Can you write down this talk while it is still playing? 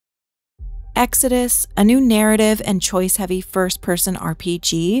Exodus, a new narrative and choice-heavy first-person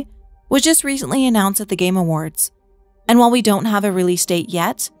RPG, was just recently announced at the Game Awards. And while we don't have a release date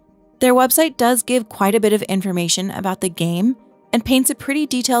yet, their website does give quite a bit of information about the game and paints a pretty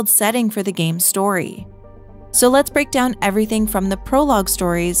detailed setting for the game's story. So let's break down everything from the prologue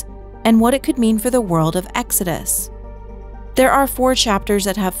stories and what it could mean for the world of Exodus. There are 4 chapters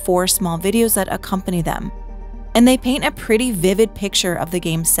that have 4 small videos that accompany them, and they paint a pretty vivid picture of the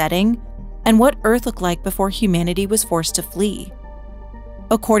game's setting and what Earth looked like before humanity was forced to flee.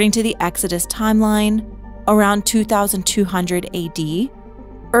 According to the Exodus timeline, around 2200 AD,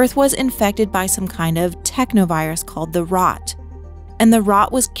 Earth was infected by some kind of technovirus called the Rot, and the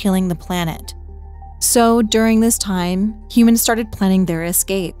Rot was killing the planet. So during this time, humans started planning their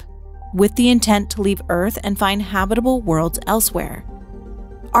escape, with the intent to leave Earth and find habitable worlds elsewhere.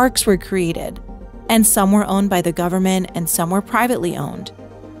 Arks were created, and some were owned by the government and some were privately owned.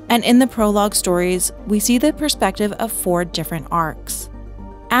 And in the prologue stories, we see the perspective of 4 different arks.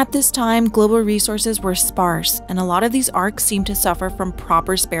 At this time, global resources were sparse, and a lot of these arks seemed to suffer from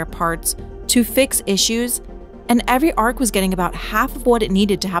proper spare parts to fix issues, and every ark was getting about half of what it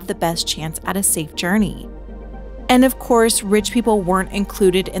needed to have the best chance at a safe journey. And of course, rich people weren't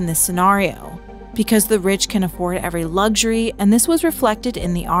included in this scenario, because the rich can afford every luxury, and this was reflected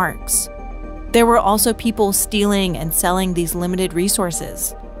in the arks. There were also people stealing and selling these limited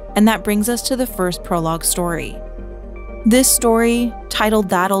resources, and that brings us to the first prologue story. This story, titled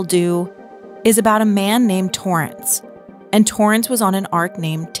That'll Do, is about a man named Torrance, and Torrance was on an ark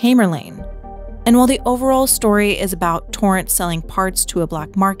named Tamerlane. And while the overall story is about Torrance selling parts to a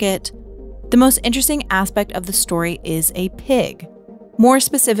black market, the most interesting aspect of the story is a pig, more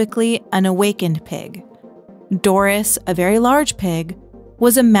specifically an awakened pig. Doris, a very large pig,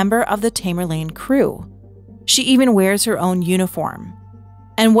 was a member of the Tamerlane crew. She even wears her own uniform.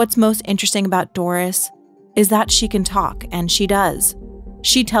 And what's most interesting about Doris is that she can talk, and she does.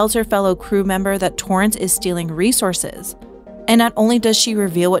 She tells her fellow crew member that Torrance is stealing resources, and not only does she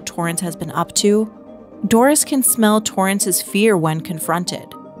reveal what Torrance has been up to, Doris can smell Torrance's fear when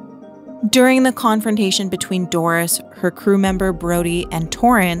confronted. During the confrontation between Doris, her crew member Brody, and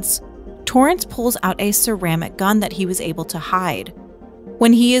Torrance, Torrance pulls out a ceramic gun that he was able to hide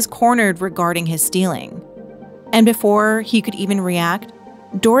when he is cornered regarding his stealing. And before he could even react,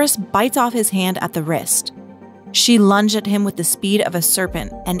 Doris bites off his hand at the wrist. She lunged at him with the speed of a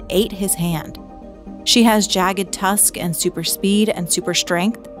serpent and ate his hand. She has jagged tusk and super speed and super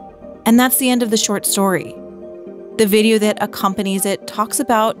strength, and that's the end of the short story. The video that accompanies it talks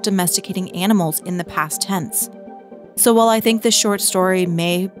about domesticating animals in the past tense. So while I think the short story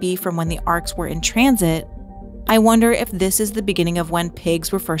may be from when the arks were in transit, I wonder if this is the beginning of when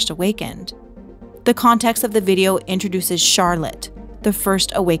pigs were first awakened. The context of the video introduces Charlotte, the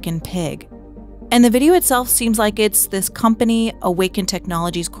first awakened pig. And the video itself seems like it's this company, Awakened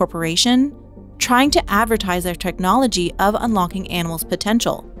Technologies Corporation, trying to advertise their technology of unlocking animals'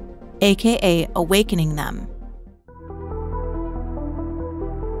 potential, aka awakening them.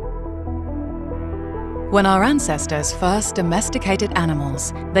 When our ancestors first domesticated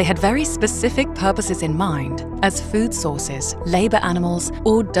animals, they had very specific purposes in mind as food sources, labor animals,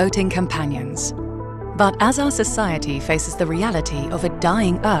 or doting companions. But as our society faces the reality of a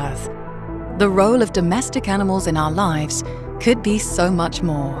dying Earth, the role of domestic animals in our lives could be so much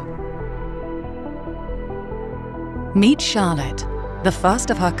more. Meet Charlotte, the first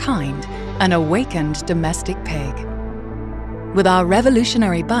of her kind, an awakened domestic pig. With our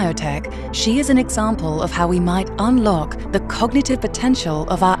revolutionary biotech, she is an example of how we might unlock the cognitive potential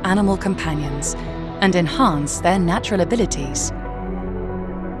of our animal companions and enhance their natural abilities.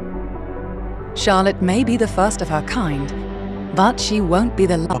 Charlotte may be the first of her kind, but she won't be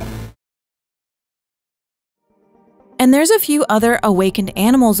the last. And there's a few other awakened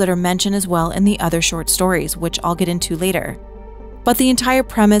animals that are mentioned as well in the other short stories, which I'll get into later. But the entire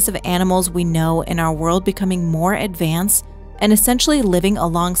premise of animals we know in our world becoming more advanced and essentially living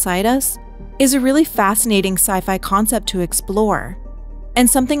alongside us is a really fascinating sci-fi concept to explore, and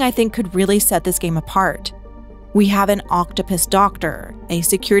something I think could really set this game apart. We have an octopus doctor, a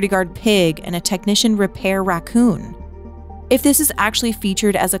security guard pig, and a technician repair raccoon. If this is actually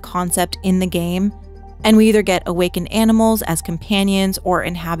featured as a concept in the game, and we either get awakened animals as companions or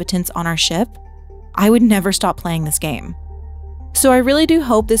inhabitants on our ship, I would never stop playing this game. So I really do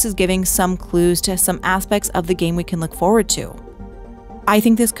hope this is giving some clues to some aspects of the game we can look forward to. I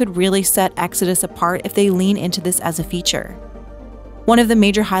think this could really set Exodus apart if they lean into this as a feature. One of the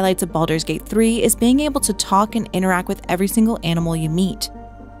major highlights of Baldur's Gate 3 is being able to talk and interact with every single animal you meet.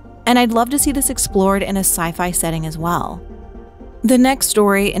 And I'd love to see this explored in a sci-fi setting as well. The next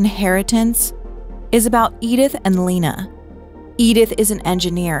story, Inheritance, is about Edith and Lena. Edith is an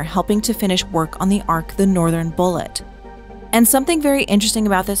engineer helping to finish work on the Ark, the Northern Bullet. And something very interesting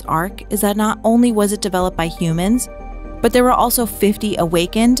about this Ark is that not only was it developed by humans, but there were also 50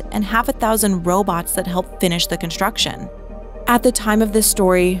 awakened and half a thousand robots that helped finish the construction. At the time of this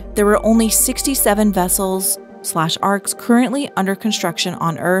story, there were only 67 vessels/arks currently under construction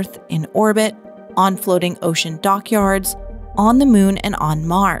on Earth, in orbit, on floating ocean dockyards, on the Moon, and on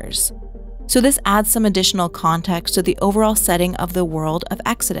Mars. So this adds some additional context to the overall setting of the world of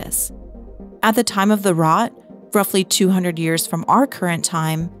Exodus. At the time of the rot, roughly 200 years from our current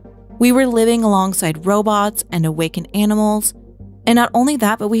time, we were living alongside robots and awakened animals, and not only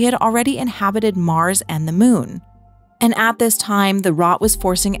that, but we had already inhabited Mars and the Moon. And at this time, the rot was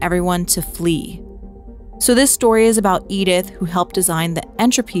forcing everyone to flee. So this story is about Edith, who helped design the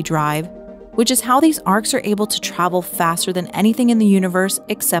entropy drive, which is how these arcs are able to travel faster than anything in the universe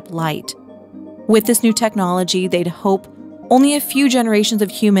except light. With this new technology, they'd hope only a few generations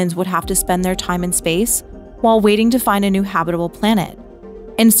of humans would have to spend their time in space while waiting to find a new habitable planet,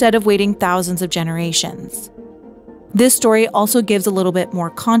 instead of waiting thousands of generations. This story also gives a little bit more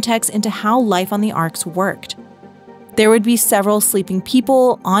context into how life on the arcs worked. There would be several sleeping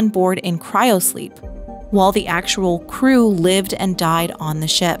people on board in cryosleep, while the actual crew lived and died on the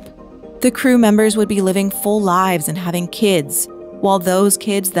ship. The crew members would be living full lives and having kids, while those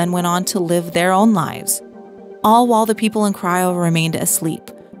kids then went on to live their own lives, all while the people in cryo remained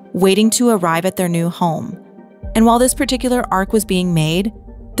asleep, waiting to arrive at their new home. And while this particular arc was being made,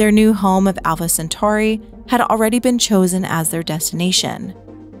 their new home of Alpha Centauri had already been chosen as their destination.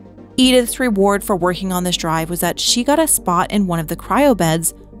 Edith's reward for working on this drive was that she got a spot in one of the cryo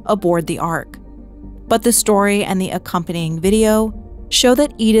beds aboard the Ark. But the story and the accompanying video show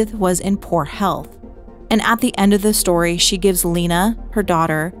that Edith was in poor health, and at the end of the story, she gives Lena, her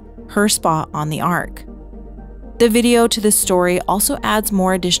daughter, her spot on the Ark. The video to this story also adds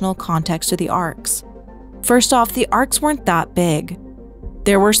more additional context to the arcs. First off, the arcs weren't that big.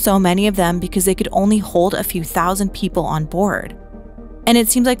 There were so many of them because they could only hold a few thousand people on board. And it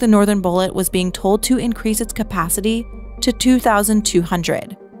seems like the Northern Bullet was being told to increase its capacity to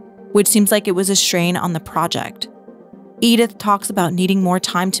 2,200, which seems like it was a strain on the project. Edith talks about needing more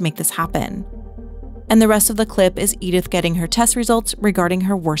time to make this happen. And the rest of the clip is Edith getting her test results regarding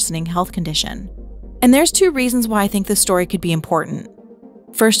her worsening health condition. And there's two reasons why I think this story could be important.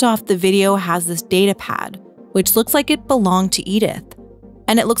 First off, the video has this data pad, which looks like it belonged to Edith.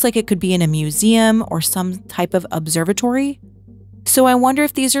 And it looks like it could be in a museum or some type of observatory. So I wonder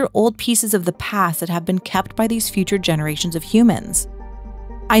if these are old pieces of the past that have been kept by these future generations of humans.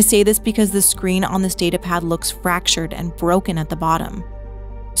 I say this because the screen on this datapad looks fractured and broken at the bottom.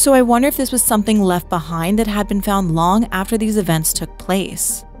 So I wonder if this was something left behind that had been found long after these events took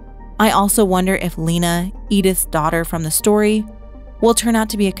place. I also wonder if Lena, Edith's daughter from the story, will turn out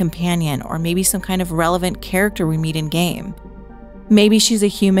to be a companion or maybe some kind of relevant character we meet in game. Maybe she's a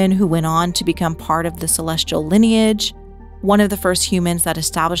human who went on to become part of the celestial lineage, one of the first humans that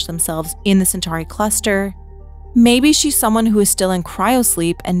established themselves in the Centauri cluster. Maybe she's someone who is still in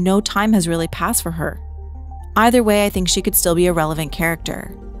cryosleep and no time has really passed for her. Either way, I think she could still be a relevant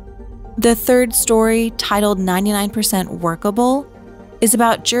character. The third story, titled 99% Workable, is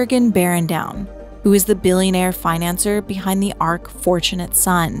about Jürgen Barendown, who is the billionaire financer behind the Ark Fortunate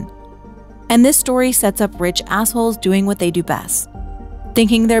Son. And this story sets up rich assholes doing what they do best,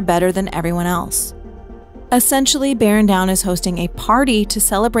 thinking they're better than everyone else. Essentially, Barendown is hosting a party to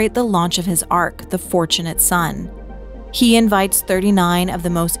celebrate the launch of his Ark, the Fortunate Son. He invites 39 of the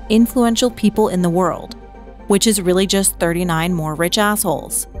most influential people in the world, which is really just 39 more rich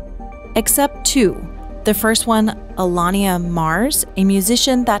assholes. Except two. The first one, Alania Mars, a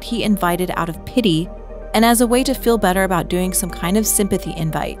musician that he invited out of pity and as a way to feel better about doing some kind of sympathy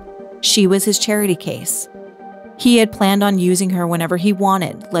invite. She was his charity case. He had planned on using her whenever he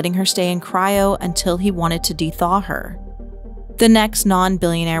wanted, letting her stay in cryo until he wanted to dethaw her. The next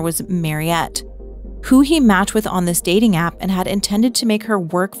non-billionaire was Mariette, who he matched with on this dating app and had intended to make her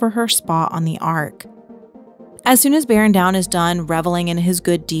work for her spot on the Ark. As soon as Barendown is done reveling in his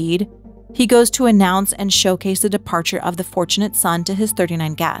good deed, he goes to announce and showcase the departure of the Fortunate Son to his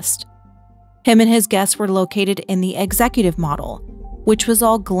 39 guests. Him and his guests were located in the executive model, which was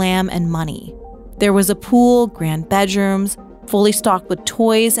all glam and money. There was a pool, grand bedrooms, fully stocked with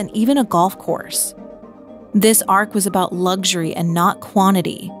toys, and even a golf course. This Ark was about luxury and not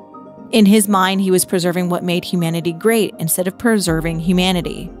quantity. In his mind, he was preserving what made humanity great instead of preserving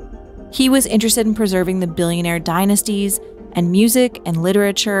humanity. He was interested in preserving the billionaire dynasties and music and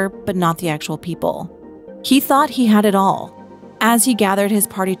literature, but not the actual people. He thought he had it all. As he gathered his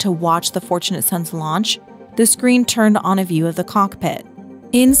party to watch the Fortunate Son's launch, the screen turned on a view of the cockpit.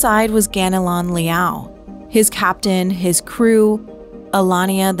 Inside was Ganelon Liao, his captain, his crew,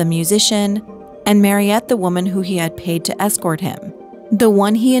 Alania the musician, and Mariette the woman who he had paid to escort him, the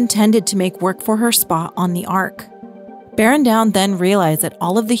one he intended to make work for her spot on the Ark. Baron Down then realized that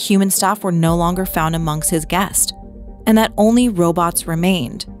all of the human staff were no longer found amongst his guests, and that only robots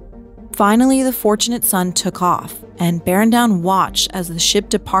remained. Finally, the Fortunate Son took off, and Baron Down watched as the ship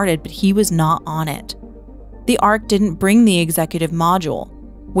departed, but he was not on it. The Ark didn't bring the executive module,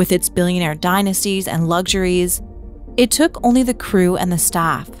 with its billionaire dynasties and luxuries. It took only the crew and the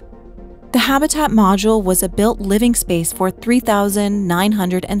staff. The Habitat module was a built living space for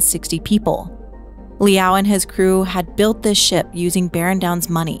 3,960 people. Liao and his crew had built this ship using Baron Down's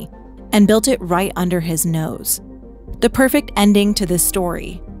money and built it right under his nose. The perfect ending to this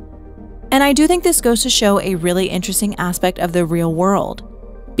story. And I do think this goes to show a really interesting aspect of the real world,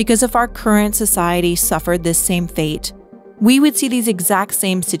 because if our current society suffered this same fate, we would see these exact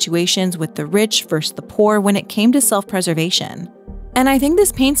same situations with the rich versus the poor when it came to self-preservation. And I think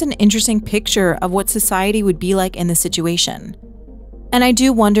this paints an interesting picture of what society would be like in this situation. And I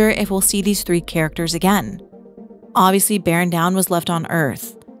do wonder if we'll see these three characters again. Obviously, Baron Down was left on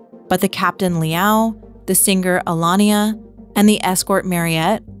Earth, but the captain Liao, the singer Alania, and the escort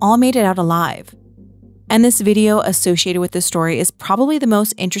Mariette all made it out alive. And this video associated with this story is probably the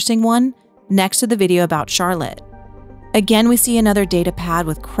most interesting one next to the video about Charlotte. Again, we see another data pad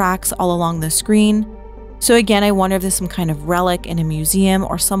with cracks all along the screen. So again, I wonder if there's some kind of relic in a museum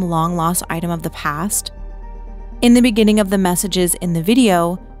or some long-lost item of the past. In the beginning of the messages in the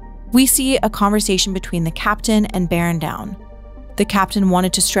video, we see a conversation between the captain and Baron Down. The captain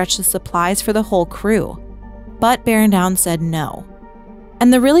wanted to stretch the supplies for the whole crew, but Baron Down said no.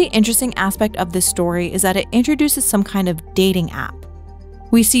 And the really interesting aspect of this story is that it introduces some kind of dating app.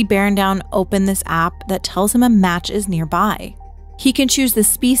 We see Baron Down open this app that tells him a match is nearby. He can choose the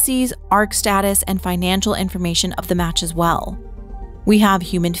species, arc status, and financial information of the match as well. We have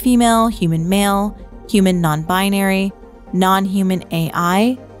human female, human male, human non-binary, non-human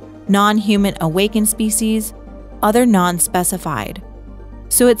AI, non-human awakened species, other non-specified.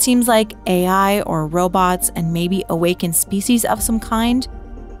 So it seems like AI or robots and maybe awakened species of some kind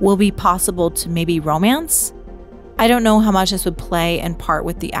will be possible to maybe romance. I don't know how much this would play and part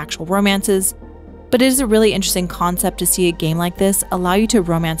with the actual romances, but it is a really interesting concept to see a game like this allow you to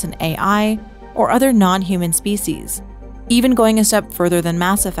romance an AI or other non-human species, even going a step further than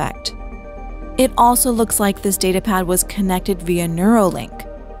Mass Effect. It also looks like this datapad was connected via Neuralink.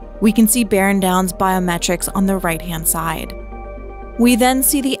 We can see Baron Down's biometrics on the right-hand side. We then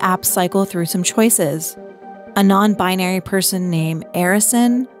see the app cycle through some choices. A non-binary person named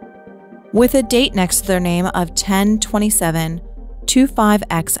Arison, with a date next to their name of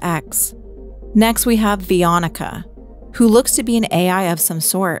 10/27/25XX. Next we have Vionica, who looks to be an AI of some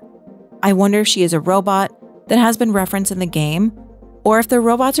sort. I wonder if she is a robot that has been referenced in the game, or if the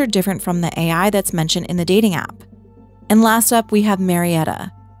robots are different from the AI that's mentioned in the dating app. And last up we have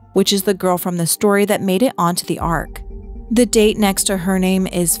Marietta, which is the girl from the story that made it onto the Ark. The date next to her name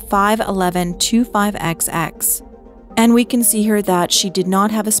is 5/11/25XX, and we can see here that she did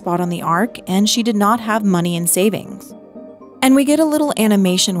not have a spot on the Ark and she did not have money in savings. And we get a little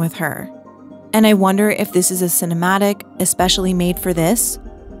animation with her, and I wonder if this is a cinematic especially made for this,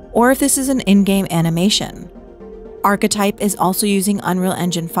 or if this is an in-game animation. Archetype is also using Unreal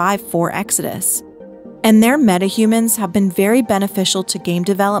Engine 5 for Exodus, and their metahumans have been very beneficial to game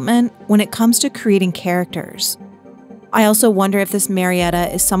development when it comes to creating characters. I also wonder if this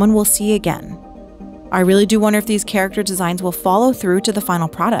Marietta is someone we'll see again. I really do wonder if these character designs will follow through to the final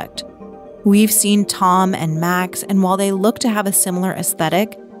product. We've seen Tom and Max, and while they look to have a similar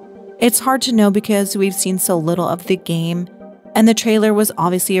aesthetic, it's hard to know because we've seen so little of the game, and the trailer was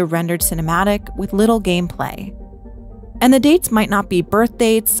obviously a rendered cinematic with little gameplay. And the dates might not be birth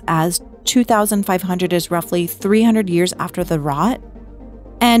dates, as 2500 is roughly 300 years after the rot,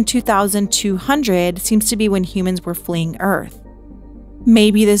 and 2200 seems to be when humans were fleeing Earth.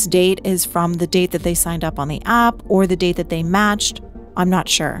 Maybe this date is from the date that they signed up on the app or the date that they matched, I'm not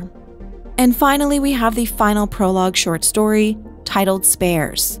sure. And finally, we have the final prologue short story titled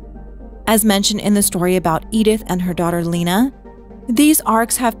Spares. As mentioned in the story about Edith and her daughter Lena, these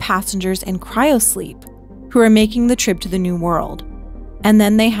arcs have passengers in cryosleep who are making the trip to the new world. And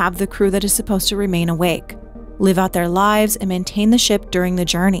then they have the crew that is supposed to remain awake, live out their lives, and maintain the ship during the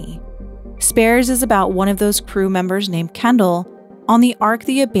journey. Spares is about one of those crew members named Kendall on the Ark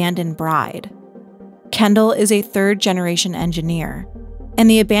the Abandoned Bride. Kendall is a third-generation engineer, and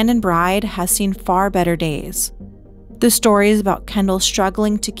the Abandoned Bride has seen far better days. The story is about Kendall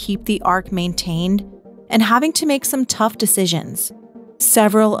struggling to keep the Ark maintained and having to make some tough decisions.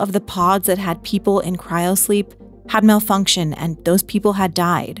 Several of the pods that had people in cryosleep had malfunctioned and those people had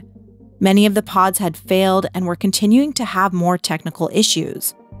died. Many of the pods had failed and were continuing to have more technical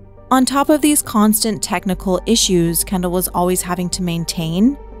issues. On top of these constant technical issues Kendall was always having to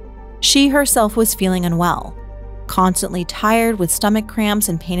maintain, she herself was feeling unwell, constantly tired with stomach cramps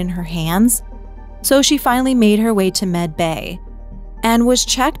and pain in her hands, so she finally made her way to Med Bay and was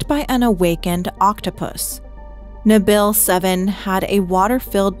checked by an awakened octopus. Nabil 7 had a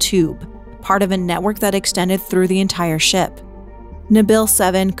water-filled tube, part of a network that extended through the entire ship. Nabil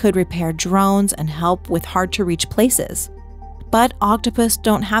 7 could repair drones and help with hard-to-reach places. But octopus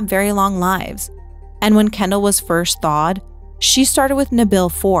don't have very long lives, and when Kendall was first thawed, she started with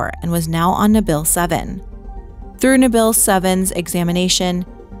Nabil 4 and was now on Nabil 7. Through Nabil 7's examination,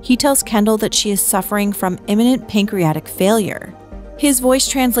 he tells Kendall that she is suffering from imminent pancreatic failure. His voice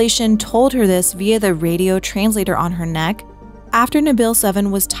translation told her this via the radio translator on her neck after Nabil 7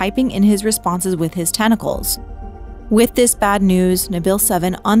 was typing in his responses with his tentacles. With this bad news, Nabil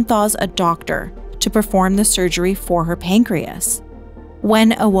 7 unthaws a doctor to perform the surgery for her pancreas.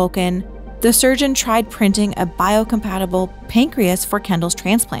 When awoken, the surgeon tried printing a biocompatible pancreas for Kendall's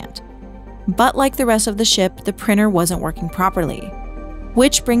transplant. But like the rest of the ship, the printer wasn't working properly.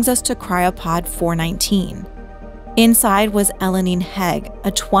 Which brings us to Cryopod 419. Inside was Elenine Hegg,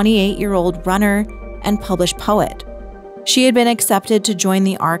 a 28-year-old runner and published poet. She had been accepted to join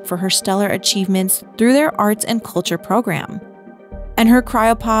the Ark for her stellar achievements through their arts and culture program, and her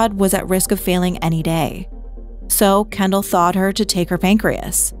cryopod was at risk of failing any day. So Kendall thawed her to take her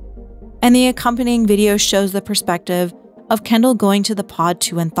pancreas. And the accompanying video shows the perspective of Kendall going to the pod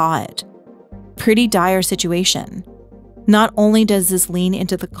to unthaw it. Pretty dire situation. Not only does this lean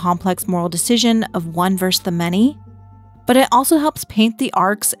into the complex moral decision of one versus the many, but it also helps paint the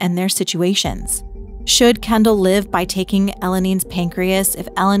arcs and their situations. Should Kendall live by taking Elenine's pancreas if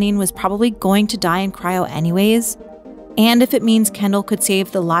Elenine was probably going to die in cryo anyways? And if it means Kendall could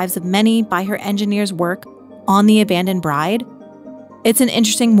save the lives of many by her engineer's work on the abandoned bride? It's an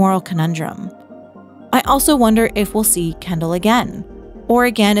interesting moral conundrum. I also wonder if we'll see Kendall again, or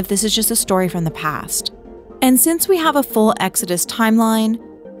again if this is just a story from the past. And since we have a full Exodus timeline,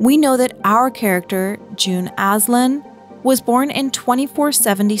 we know that our character, June Aslan, was born in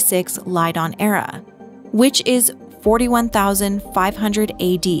 2476 Lydon era, which is 41,500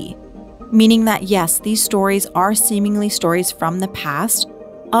 AD, meaning that yes, these stories are seemingly stories from the past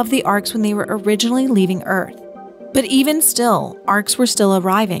of the Arks when they were originally leaving Earth. But even still, Arks were still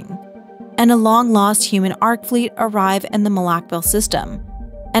arriving, and a long-lost human Ark fleet arrived in the Malakbil system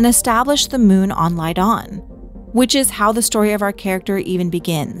and established the moon on Lydon, which is how the story of our character even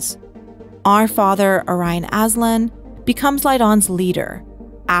begins. Our father, Orion Aslan, becomes Lydon's leader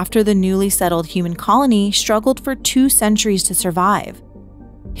after the newly settled human colony struggled for 2 centuries to survive.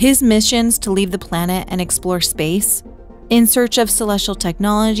 His missions to leave the planet and explore space, in search of celestial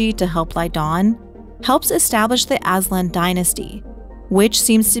technology to help Lydon, helps establish the Aslan dynasty, which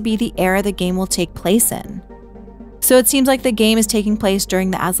seems to be the era the game will take place in. So it seems like the game is taking place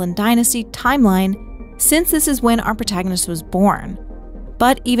during the Aslan dynasty timeline, since this is when our protagonist was born.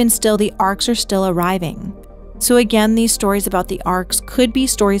 But even still, the Arks are still arriving. So again, these stories about the Arks could be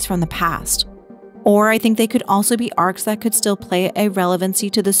stories from the past. Or I think they could also be arcs that could still play a relevancy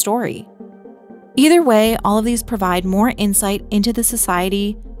to the story. Either way, all of these provide more insight into the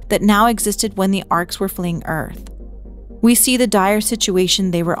society that now existed when the Arks were fleeing Earth. We see the dire situation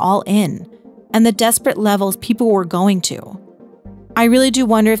they were all in, and the desperate levels people were going to. I really do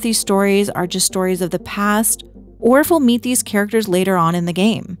wonder if these stories are just stories of the past, or if we'll meet these characters later on in the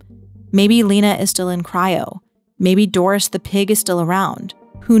game. Maybe Lena is still in cryo. Maybe Doris the pig is still around.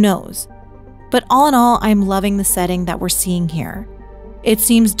 Who knows? But all in all, I'm loving the setting that we're seeing here. It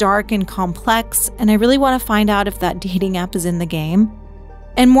seems dark and complex, and I really want to find out if that dating app is in the game.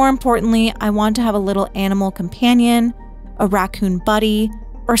 And more importantly, I want to have a little animal companion, a raccoon buddy,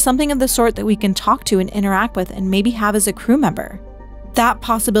 or something of the sort that we can talk to and interact with and maybe have as a crew member. That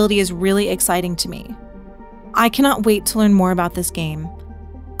possibility is really exciting to me. I cannot wait to learn more about this game.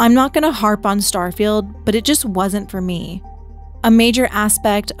 I'm not going to harp on Starfield, but it just wasn't for me. A major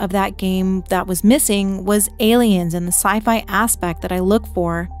aspect of that game that was missing was aliens and the sci-fi aspect that I look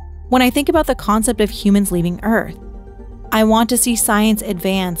for when I think about the concept of humans leaving Earth. I want to see science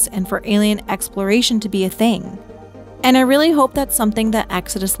advance and for alien exploration to be a thing. And I really hope that's something that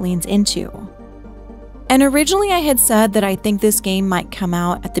Exodus leans into. And originally I had said that I think this game might come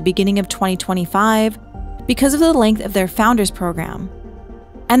out at the beginning of 2025 because of the length of their Founders program.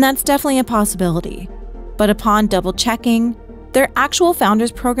 And that's definitely a possibility. but upon double checking, their actual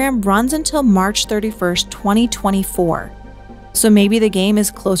Founders Program runs until March 31st, 2024. So maybe the game is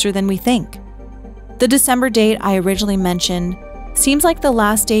closer than we think. The December date I originally mentioned seems like the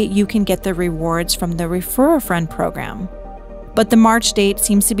last date you can get the rewards from the Refer a Friend program. But the March date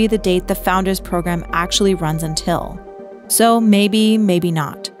seems to be the date the Founders Program actually runs until. So maybe, maybe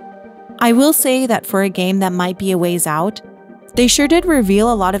not. I will say that for a game that might be a ways out, they sure did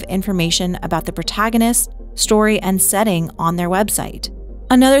reveal a lot of information about the protagonist, story, and setting on their website.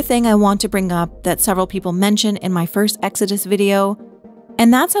 Another thing I want to bring up that several people mentioned in my first Exodus video,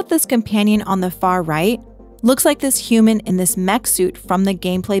 and that's that this companion on the far right looks like this human in this mech suit from the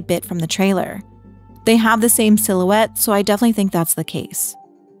gameplay bit from the trailer. They have the same silhouette, so I definitely think that's the case.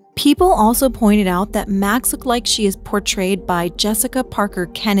 People also pointed out that Max looked like she is portrayed by Jessica Parker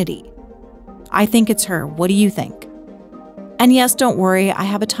Kennedy. I think it's her. What do you think? And yes, don't worry, I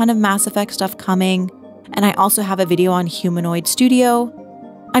have a ton of Mass Effect stuff coming, and I also have a video on Humanoid Studio.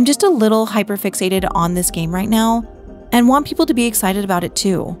 I'm just a little hyperfixated on this game right now, and want people to be excited about it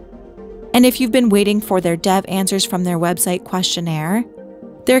too. And if you've been waiting for their dev answers from their website questionnaire,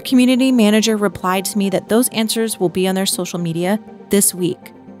 their community manager replied to me that those answers will be on their social media this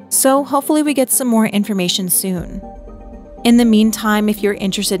week. So hopefully we get some more information soon. In the meantime, if you're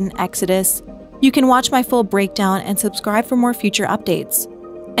interested in Exodus, you can watch my full breakdown and subscribe for more future updates.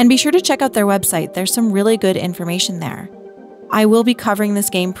 And be sure to check out their website, there's some really good information there. I will be covering this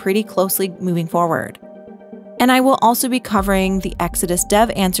game pretty closely moving forward. And I will also be covering the Exodus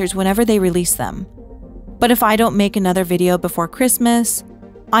dev answers whenever they release them. But if I don't make another video before Christmas,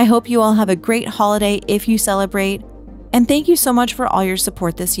 I hope you all have a great holiday if you celebrate, and thank you so much for all your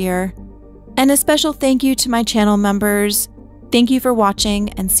support this year. And a special thank you to my channel members. Thank you for watching,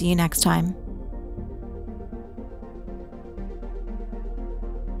 and see you next time.